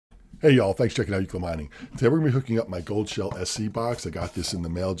Hey y'all, thanks for checking out Euclid Mining. Today we're going to be hooking up my Goldshell SC box. I got this in the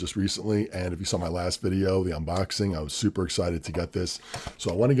mail just recently, and if you saw my last video, the unboxing, I was super excited to get this. So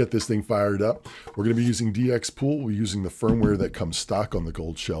I want to get this thing fired up. We're going to be using DXpool. We're using the firmware that comes stock on the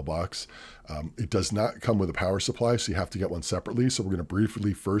Goldshell box. It does not come with a power supply, so you have to get one separately. So we're going to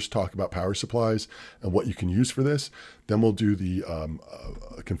briefly first talk about power supplies and what you can use for this. Then we'll do the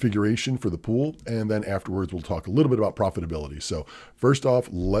configuration for the pool, and then afterwards we'll talk a little bit about profitability. So first off,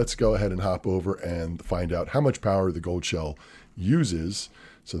 let's go ahead and hop over and find out how much power the Goldshell uses.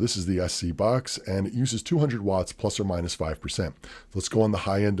 So this is the SC box, and it uses 200 watts plus or minus 5%. Let's go on the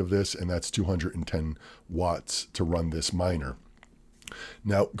high end of this, and that's 210 watts to run this miner.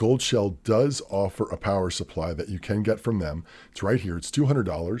 Now, Goldshell does offer a power supply that you can get from them. It's right here. It's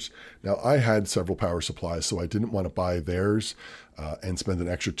 $200. Now, I had several power supplies, so I didn't want to buy theirs and spend an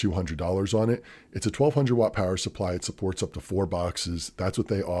extra $200 on it. It's a 1200 watt power supply. It supports up to 4 boxes. That's what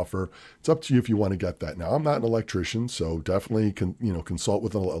they offer. It's up to you if you want to get that. Now, I'm not an electrician, so definitely consult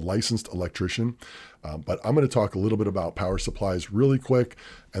with a licensed electrician. But I'm going to talk a little bit about power supplies really quick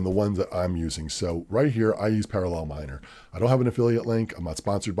and the ones that I'm using. So right here, I use Parallel Miner. I don't have an affiliate link. I'm not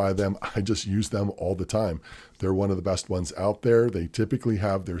sponsored by them. I just use them all the time. They're one of the best ones out there. They typically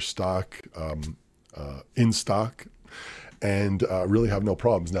have their stock in stock and really have no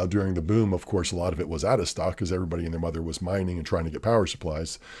problems. Now, during the boom, of course, a lot of it was out of stock because everybody and their mother was mining and trying to get power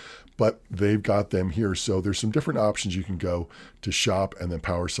supplies. But they've got them here. So there's some different options you can go to shop, and then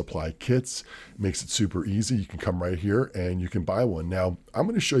power supply kits. It makes it super easy. You can come right here and you can buy one. Now, I'm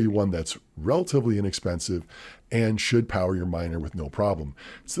going to show you one that's relatively inexpensive and should power your miner with no problem.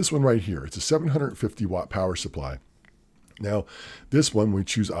 It's this one right here. It's a 750 watt power supply. Now, this one, we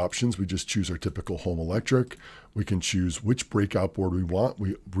choose options. We just choose our typical home electric. We can choose which breakout board we want.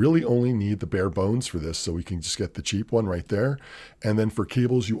 We really only need the bare bones for this, so we can just get the cheap one right there. And then for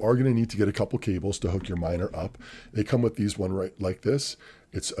cables, you are going to need to get a couple cables to hook your miner up. They come with these one right like this.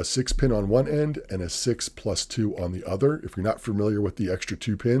 It's a 6-pin on one end and a 6+2 on the other. If you're not familiar with the extra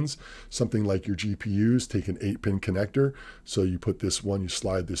 2 pins, something like your GPUs take an 8-pin connector. So you put this one, you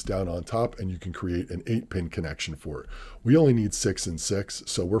slide this down on top, and you can create an 8-pin connection for it. We only need 6 and 6,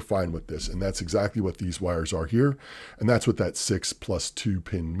 so we're fine with this. And that's exactly what these wires are here. And that's what that 6+2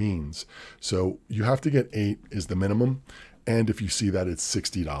 pin means. So you have to get 8 is the minimum. And if you see that, it's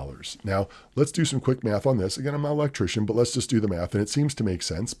 $60. Now, let's do some quick math on this. Again, I'm not an electrician, but let's just do the math. And it seems to make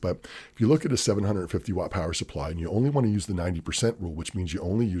sense. But if you look at a 750 watt power supply and you only want to use the 90% rule, which means you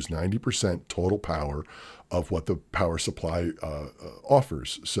only use 90% total power of what the power supply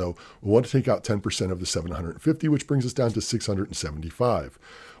offers. So we want to take out 10% of the 750, which brings us down to 675.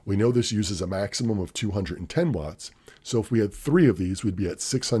 We know this uses a maximum of 210 watts. So if we had 3 of these, we'd be at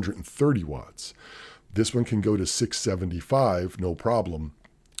 630 watts. This one can go to 675, no problem.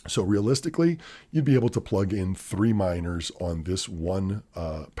 So realistically, you'd be able to plug in 3 miners on this one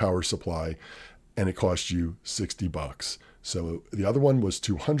power supply, and it costs you $60. So the other one was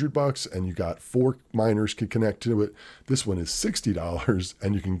 $200, and you got 4 miners can connect to it. This one is $60,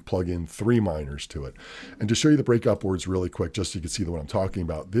 and you can plug in 3 miners to it. And to show you the breakout boards really quick, just so you can see what I'm talking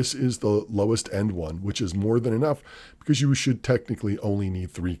about, this is the lowest end one, which is more than enough because you should technically only need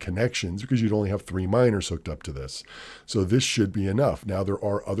 3 connections because you'd only have 3 miners hooked up to this. So this should be enough. Now, there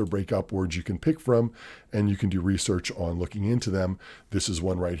are other breakout boards you can pick from, and you can do research on looking into them. This is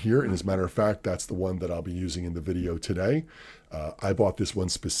one right here. And as a matter of fact, that's the one that I'll be using in the video today. I bought this one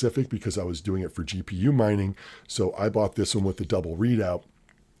specific because I was doing it for GPU mining. So I bought this one with the double readout.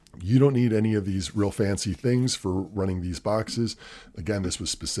 You don't need any of these real fancy things for running these boxes. Again, this was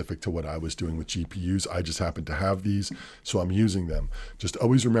specific to what I was doing with GPUs. I just happened to have these, so I'm using them. Just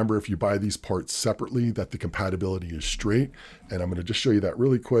always remember, if you buy these parts separately, that the compatibility is straight. And I'm going to just show you that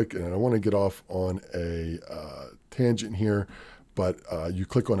really quick. And I want to get off on a tangent here. But you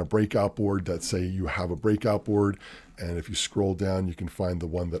click on a breakout board that say you have a breakout board. And if you scroll down, you can find the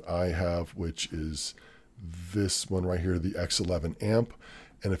one that I have, which is this one right here, the X11 amp.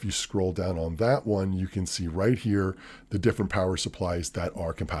 And if you scroll down on that one, you can see right here the different power supplies that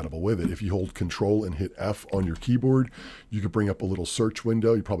are compatible with it. If you hold Control and hit F on your keyboard, you can bring up a little search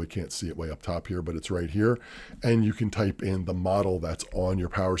window. You probably can't see it way up top here, but it's right here. And you can type in the model that's on your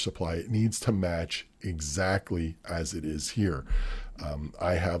power supply. It needs to match exactly as it is here.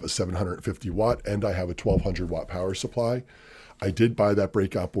 I have a 750 watt and I have a 1200 watt power supply. I did buy that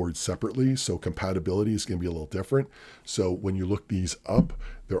breakout board separately, so compatibility is going to be a little different. So when you look these up,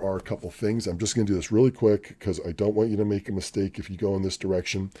 there are a couple things. I'm just going to do this really quick because I don't want you to make a mistake if you go in this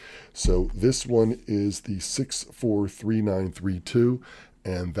direction. So this one is the 643932,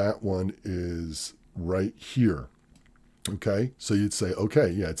 and that one is right here. Okay, so you'd say, okay,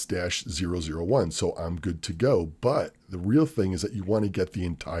 yeah, it's -001, so I'm good to go. But the real thing is that you want to get the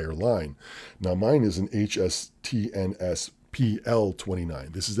entire line. Now, mine is an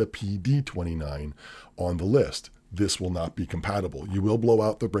HSTNSPL29. This is a PD29 on the list. This will not be compatible. You will blow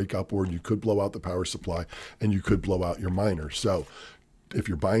out the breakout board, you could blow out the power supply, and you could blow out your miner. So if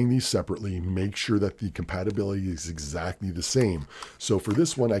you're buying these separately, make sure that the compatibility is exactly the same. So for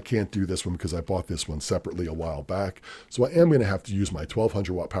this one, I can't do this one because I bought this one separately a while back. So I am going to have to use my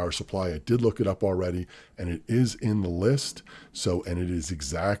 1200 watt power supply. I did look it up already, and it is in the list. So, and it is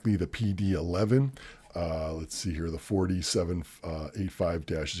exactly the PD11. Let's see here, the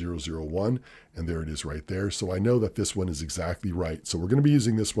 4785-001, and there it is right there. So I know that this one is exactly right. So we're going to be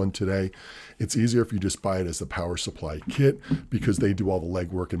using this one today. It's easier if you just buy it as the power supply kit because they do all the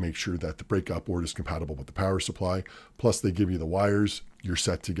legwork and make sure that the breakout board is compatible with the power supply. Plus they give you the wires. You're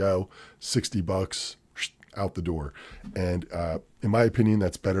set to go. $60 out the door. And in my opinion,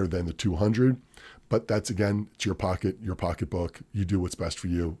 that's better than the 200. But that's, again, it's your pocket, your pocketbook. You do what's best for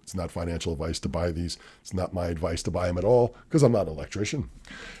you. It's not financial advice to buy these. It's not my advice to buy them at all because I'm not an electrician.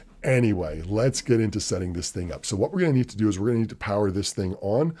 Anyway, let's get into setting this thing up. So what we're going to need to do is we're going to need to power this thing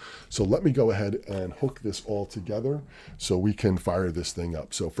on. So let me go ahead and hook this all together so we can fire this thing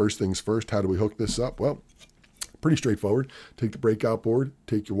up. So first things first, how do we hook this up? Well, pretty straightforward. Take the breakout board,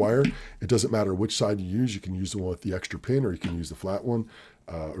 take your wire. It doesn't matter which side you use. You can use the one with the extra pin or you can use the flat one.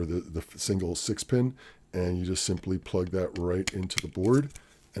 Or the single 6-pin, and you just simply plug that right into the board,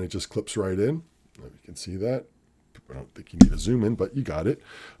 and it just clips right in. You can see that. I don't think you need to zoom in, but you got it.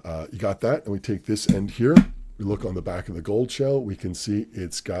 You got that, and we take this end here. We look on the back of the Goldshell. We can see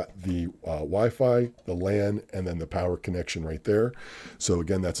it's got the Wi-Fi, the LAN, and then the power connection right there. So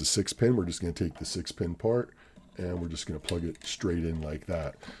again, that's a 6-pin. We're just going to take the 6-pin part, and we're just going to plug it straight in like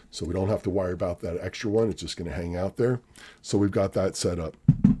that. So we don't have to worry about that extra one. It's just going to hang out there. So we've got that set up.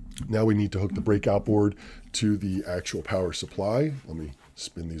 Now we need to hook the breakout board to the actual power supply. Let me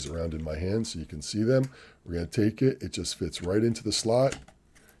spin these around in my hand so you can see them. We're going to take it. It just fits right into the slot,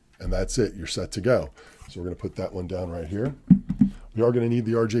 and that's it. You're set to go. So we're going to put that one down right here. We are going to need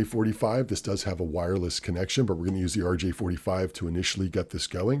the RJ45. This does have a wireless connection, but we're going to use the RJ45 to initially get this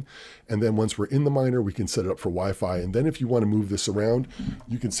going. And then once we're in the miner, we can set it up for Wi-Fi. And then if you want to move this around,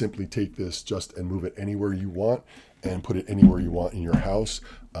 you can simply take this just and move it anywhere you want and put it anywhere you want in your house.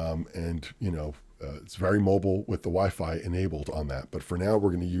 It's very mobile with the Wi-Fi enabled on that. But for now,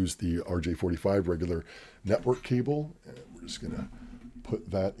 we're going to use the RJ45 regular network cable. And we're just going to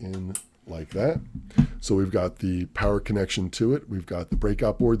put that in like that. So we've got the power connection to it. We've got the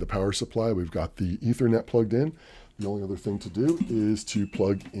breakout board, the power supply. We've got the Ethernet plugged in. The only other thing to do is to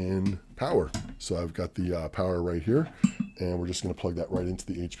plug in power. So I've got the power right here, and we're just going to plug that right into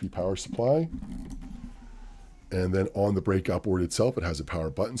the HP power supply. And then on the breakout board itself, it has a power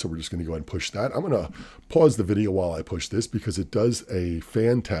button. So we're just going to go ahead and push that. I'm going to pause the video while I push this because it does a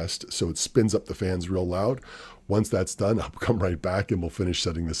fan test. So it spins up the fans real loud. Once that's done, I'll come right back and we'll finish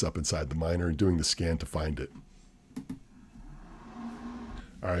setting this up inside the miner and doing the scan to find it.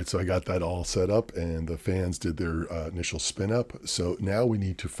 All right, so I got that all set up and the fans did their initial spin up. So now we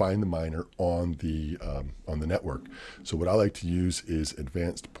need to find the miner on the network. So what I like to use is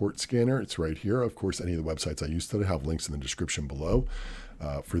Advanced Port Scanner. It's right here. Of course, any of the websites I use today have links in the description below.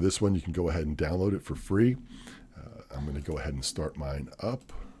 For this one, you can go ahead and download it for free. I'm going to go ahead and start mine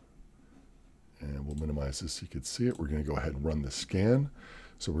up. And we'll minimize this so you can see it. We're going to go ahead and run the scan.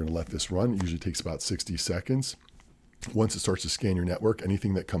 So we're going to let this run. It usually takes about 60 seconds. Once it starts to scan your network,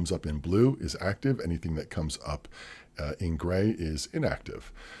 anything that comes up in blue is active. Anything that comes up in gray is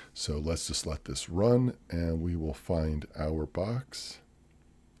inactive. So let's just let this run and we will find our box.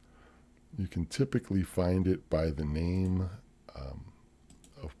 You can typically find it by the name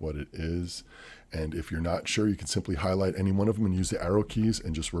of what it is. And if you're not sure, you can simply highlight any one of them and use the arrow keys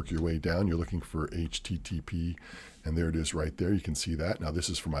and just work your way down. You're looking for HTTP, and there it is right there. You can see that. Now this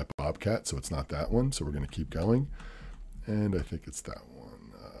is for my Bobcat, so it's not that one. So we're going to keep going. And I think it's that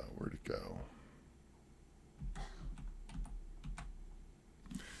one. Where'd it go?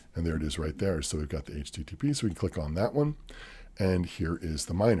 And there it is right there. So we've got the HTTP, so we can click on that one. And here is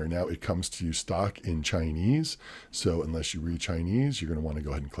the miner. Now it comes to you stock in Chinese. So unless you read Chinese, you're going to want to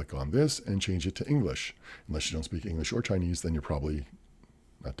go ahead and click on this and change it to English. Unless you don't speak English or Chinese, then you're probably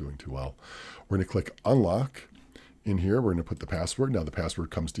not doing too well. We're going to click unlock. In here, we're going to put the password. Now the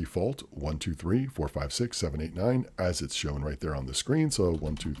password comes default 123456789 as it's shown right there on the screen. So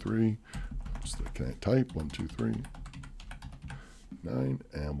 123, can I type 123.9,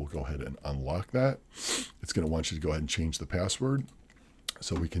 and we'll go ahead and unlock that. It's going to want you to go ahead and change the password.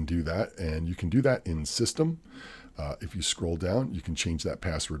 So we can do that, and you can do that in system. If you scroll down, you can change that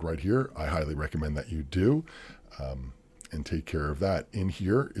password right here. I highly recommend that you do. And take care of that. In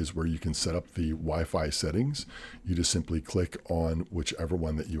here is where you can set up the Wi-Fi settings. You just simply click on whichever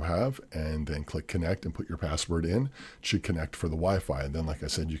one that you have and then click connect and put your password in. It should connect for the Wi-Fi. And then, like I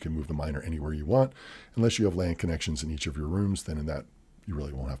said, you can move the miner anywhere you want. Unless you have LAN connections in each of your rooms, then in that, you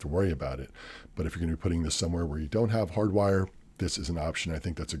really won't have to worry about it. But if you're going to be putting this somewhere where you don't have hardwire, this is an option. I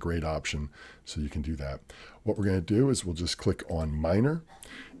think that's a great option, so you can do that. What we're going to do is we'll just click on miner.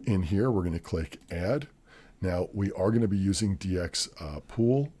 In here, we're going to click add. Now, we are going to be using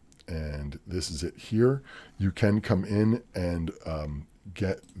DXpool, and this is it here. You can come in and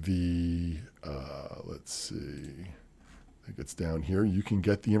get the, let's see, I think it's down here. You can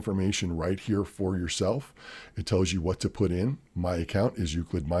get the information right here for yourself. It tells you what to put in. My account is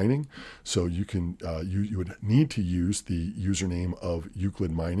Euclid Mining, so you can you would need to use the username of Euclid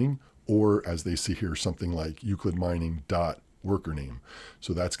Mining, or as they see here, something like euclidmining.workername.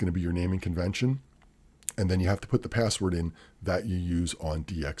 So that's going to be your naming convention. And then you have to put the password in that you use on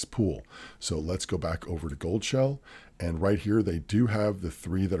DXpool. So let's go back over to Goldshell. And right here, they do have the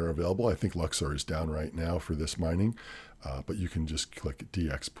 3 that are available. I think Luxor is down right now for this mining, but you can just click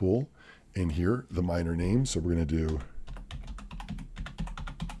DXpool. In here, the miner name. So we're going to do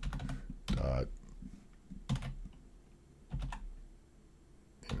or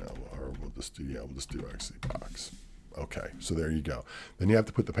we'll just do, we'll just do SC Box. Okay, so there you go. Then you have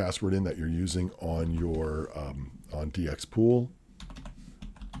to put the password in that you're using on your on DXpool.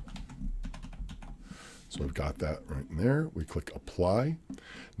 So I've got that right in there. We click apply.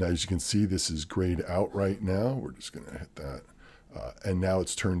 Now, as you can see, this is grayed out right now. We're just going to hit that. And now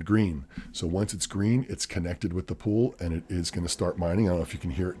it's turned green. So once it's green, it's connected with the pool, and it is going to start mining. I don't know if you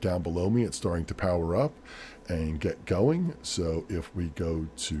can hear it down below me. It's starting to power up and get going. So if we go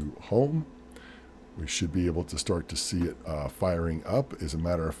to home, we should be able to start to see it firing up. As a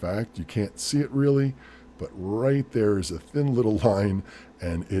matter of fact, you can't see it really, but right there is a thin little line,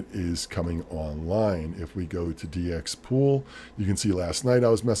 and it is coming online. If we go to DXpool, you can see last night I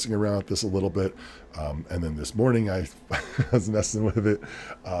was messing around with this a little bit, and then this morning I was messing with it,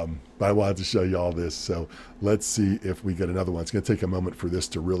 but I wanted to show you all this. So let's see if we get another one. It's going to take a moment for this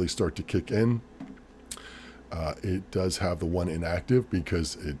to really start to kick in. It does have the one inactive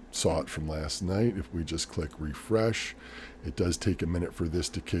because it saw it from last night. If we just click refresh, it does take a minute for this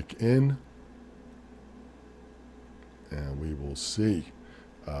to kick in. And we will see.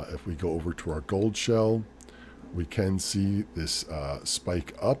 If we go over to our Goldshell, we can see this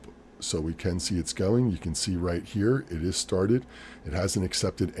spike up. So we can see it's going. You can see right here, it is started. It hasn't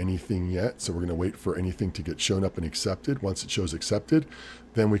accepted anything yet. So we're going to wait for anything to get shown up and accepted. Once it shows accepted,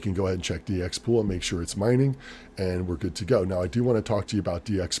 then we can go ahead and check DXpool and make sure it's mining, and we're good to go. Now, I do want to talk to you about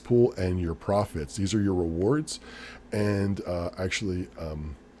DXpool and your profits. These are your rewards. And actually,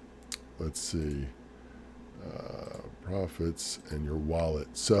 let's see, profits and your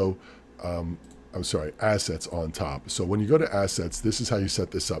wallet. So, I'm sorry, assets on top. So when you go to assets, this is how you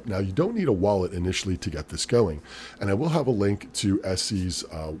set this up. Now, you don't need a wallet initially to get this going. And I will have a link to SC's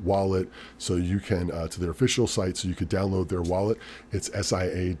wallet, so you can, to their official site, so you could download their wallet. It's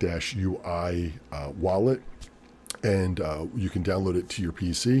SIA-UI wallet. And you can download it to your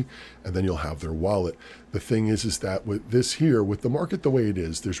PC, and then you'll have their wallet. The thing is that with this here, with the market the way it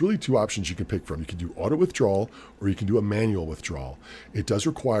is, there's really 2 options you can pick from. You can do auto withdrawal, or you can do a manual withdrawal. It does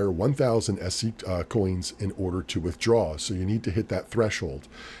require 1,000 SC coins in order to withdraw, so you need to hit that threshold.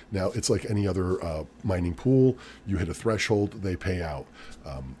 Now, it's like any other mining pool. You hit a threshold, they pay out.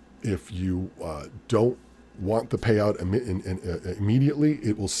 If you don't want the payout immediately,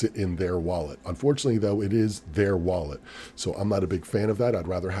 it will sit in their wallet. Unfortunately, though, it is their wallet. So I'm not a big fan of that. I'd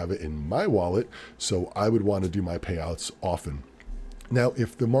rather have it in my wallet. So I would want to do my payouts often. Now,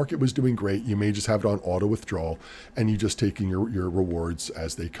 if the market was doing great, you may just have it on auto withdrawal, and you just taking your rewards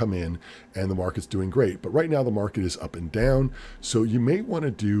as they come in, and the market's doing great. But right now the market is up and down, so you may want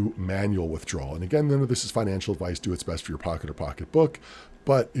to do manual withdrawal. And again, none of this is financial advice. Do what's best for your pocket or pocketbook.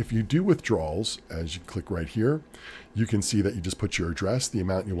 But if you do withdrawals, as you click right here, you can see that you just put your address, the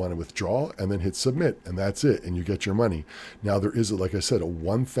amount you want to withdraw, and then hit submit, and that's it, and you get your money. Now, there is, like I said, a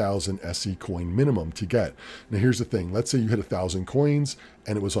 1,000 SC coin minimum to get. Now, here's the thing. Let's say you hit 1,000 coins,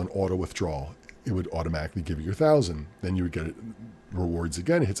 and it was on auto withdrawal. It would automatically give you your 1,000. Then you would get it rewards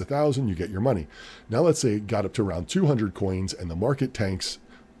again. It hits 1,000, you get your money. Now, let's say it got up to around 200 coins, and the market tanks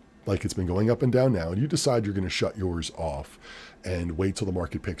like it's been going up and down now, and you decide you're going to shut yours off and wait till the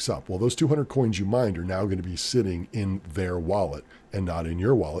market picks up. Well, those 200 coins you mined are now going to be sitting in their wallet and not in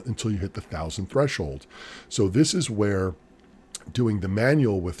your wallet until you hit the 1,000 threshold. So this is where doing the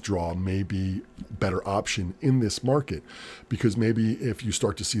manual withdrawal may be a better option in this market, because maybe if you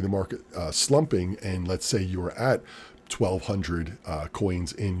start to see the market slumping, and let's say you're at 1,200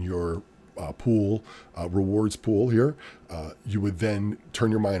 coins in your pool, rewards pool here, you would then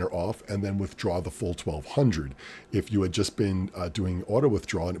turn your miner off and then withdraw the full 1,200. If you had just been doing auto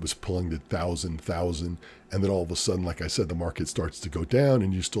withdrawal and it was pulling the 1,000, and then all of a sudden, like I said, the market starts to go down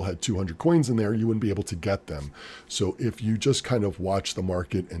and you still had 200 coins in there, you wouldn't be able to get them. So if you just kind of watch the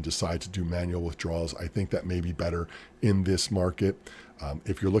market and decide to do manual withdrawals, I think that may be better in this market.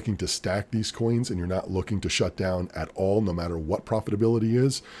 If you're looking to stack these coins and you're not looking to shut down at all, no matter what profitability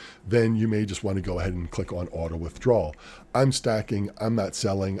is, then you may just want to go ahead and click on auto withdrawal. I'm stacking, I'm not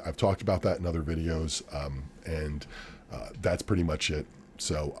selling. I've talked about that in other videos, and that's pretty much it.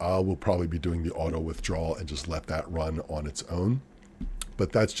 So I will probably be doing the auto withdrawal and just let that run on its own.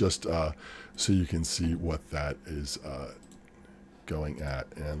 But that's just so you can see what that is going at.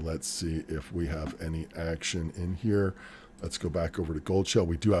 And let's see if we have any action in here. Let's go back over to Goldshell.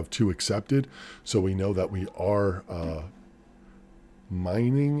 We do have 2 accepted, so we know that we are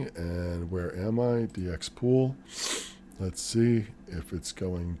mining. And where am I? DXpool. Let's see if it's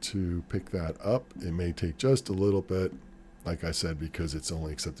going to pick that up. It may take just a little bit, like I said, because it's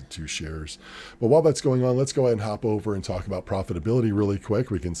only accepted 2 shares. But while that's going on, let's go ahead and hop over and talk about profitability really quick.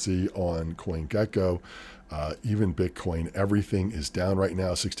 We can see on CoinGecko, even Bitcoin, everything is down right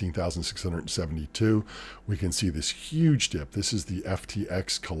now, 16,672. We can see this huge dip. This is the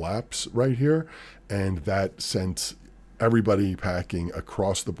FTX collapse right here, and that sent everybody packing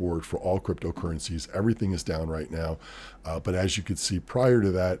across the board for all cryptocurrencies. Everything is down right now. But as you could see prior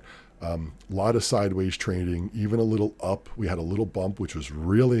to that, a lot of sideways trading, even a little up. We had a little bump, which was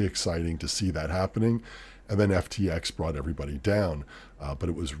really exciting to see that happening. And then FTX brought everybody down. But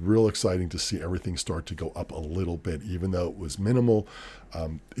it was real exciting to see everything start to go up a little bit. Even though it was minimal,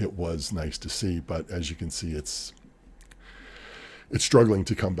 it was nice to see. But as you can see, it's struggling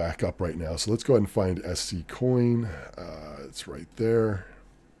to come back up right now. So let's go ahead and find SC coin. It's right there.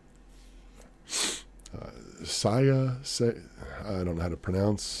 Saya, I don't know how to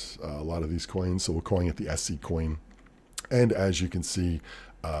pronounce a lot of these coins, so we're calling it the SC coin. And as you can see,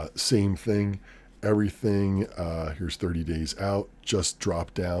 same thing. Everything, here's 30 days out, just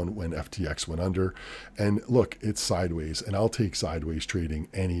dropped down when FTX went under. And look, it's sideways, and I'll take sideways trading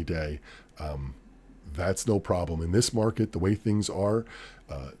any day. That's no problem. In this market, the way things are,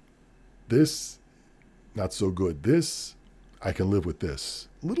 this, not so good. This, I can live with this.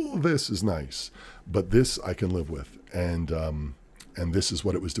 A little of this is nice, but this I can live with. And this is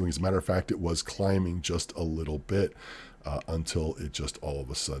what it was doing. As a matter of fact, it was climbing just a little bit until it just all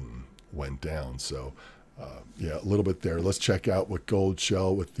of a sudden went down. So yeah, a little bit there. Let's check out what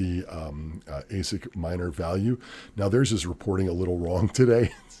Goldshell with the ASIC miner value. Now theirs is reporting a little wrong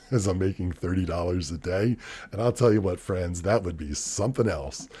today, as I'm making $30 a day. And I'll tell you what, friends, that would be something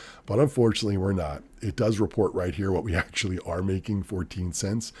else. But unfortunately, we're not. It does report right here what we actually are making, 14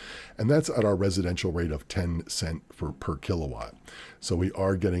 cents. And that's at our residential rate of 10 cents per kilowatt. So we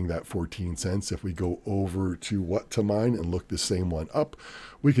are getting that 14 cents. If we go over to what to mine and look the same one up,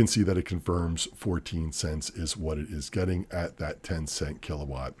 we can see that it confirms 14 cents is what it is getting at that 10 cent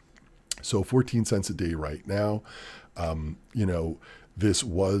kilowatt. So 14 cents a day right now. You know, this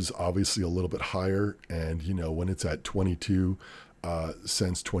was obviously a little bit higher. And, you know, when it's at 22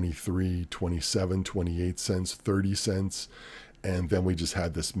 cents, 23, 27, 28 cents, 30 cents. And then we just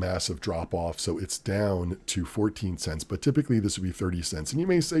had this massive drop off. So it's down to 14 cents, but typically this would be 30 cents. And you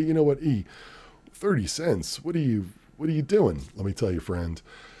may say, you know what, 30 cents, what are you doing? Let me tell you, friend,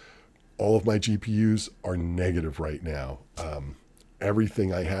 all of my GPUs are negative right now.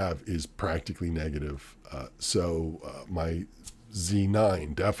 Everything I have is practically negative. My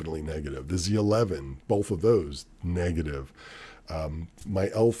Z9, definitely negative. The Z11, both of those, negative. My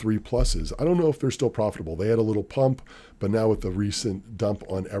L3 pluses, I don't know if they're still profitable. They had a little pump, but now with the recent dump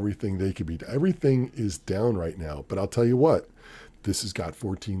on everything, everything is down right now. But I'll tell you what, this has got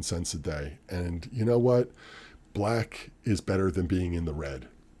 14 cents a day. And you know what? Black is better than being in the red,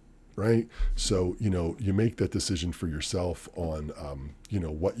 right? So, you know, you make that decision for yourself on, you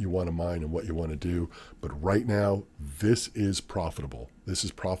know, what you want to mine and what you want to do. But right now, this is profitable. This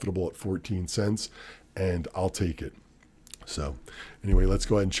is profitable at 14 cents, and I'll take it. So anyway, let's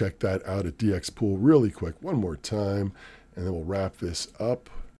go ahead and check that out at DXpool really quick one more time, and then we'll wrap this up.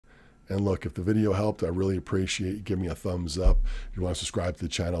 And look, if the video helped, I really appreciate you give me a thumbs up. If you want to subscribe to the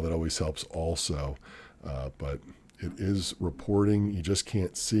channel, that always helps also. But it is reporting. You just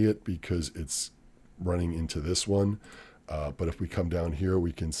can't see it because it's running into this one. But if we come down here,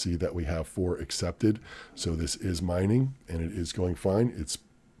 we can see that we have 4 accepted. So this is mining and it is going fine. It's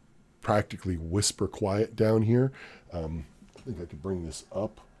practically whisper quiet down here. I think I could bring this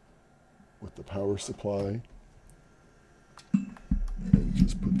up with the power supply and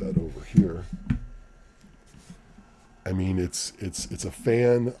just put that over here. I mean, it's a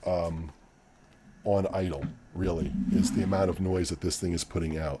fan on idle, really, is the amount of noise that this thing is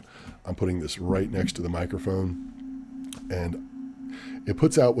putting out. I'm putting this right next to the microphone, and it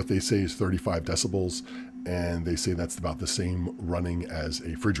puts out what they say is 35 decibels, and they say that's about the same running as a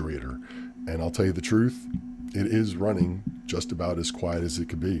refrigerator. And I'll tell you the truth, it is running just about as quiet as it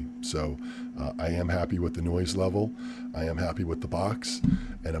could be. So I am happy with the noise level. I am happy with the box,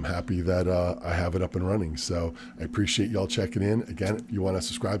 and I'm happy that I have it up and running. So I appreciate y'all checking in. Again, if you want to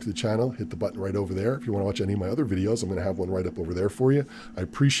subscribe to the channel, hit the button right over there. If you want to watch any of my other videos, I'm going to have one right up over there for you. I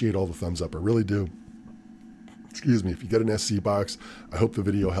appreciate all the thumbs up. I really do. Excuse me. If you get an SC box, I hope the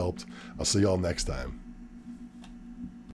video helped. I'll see y'all next time.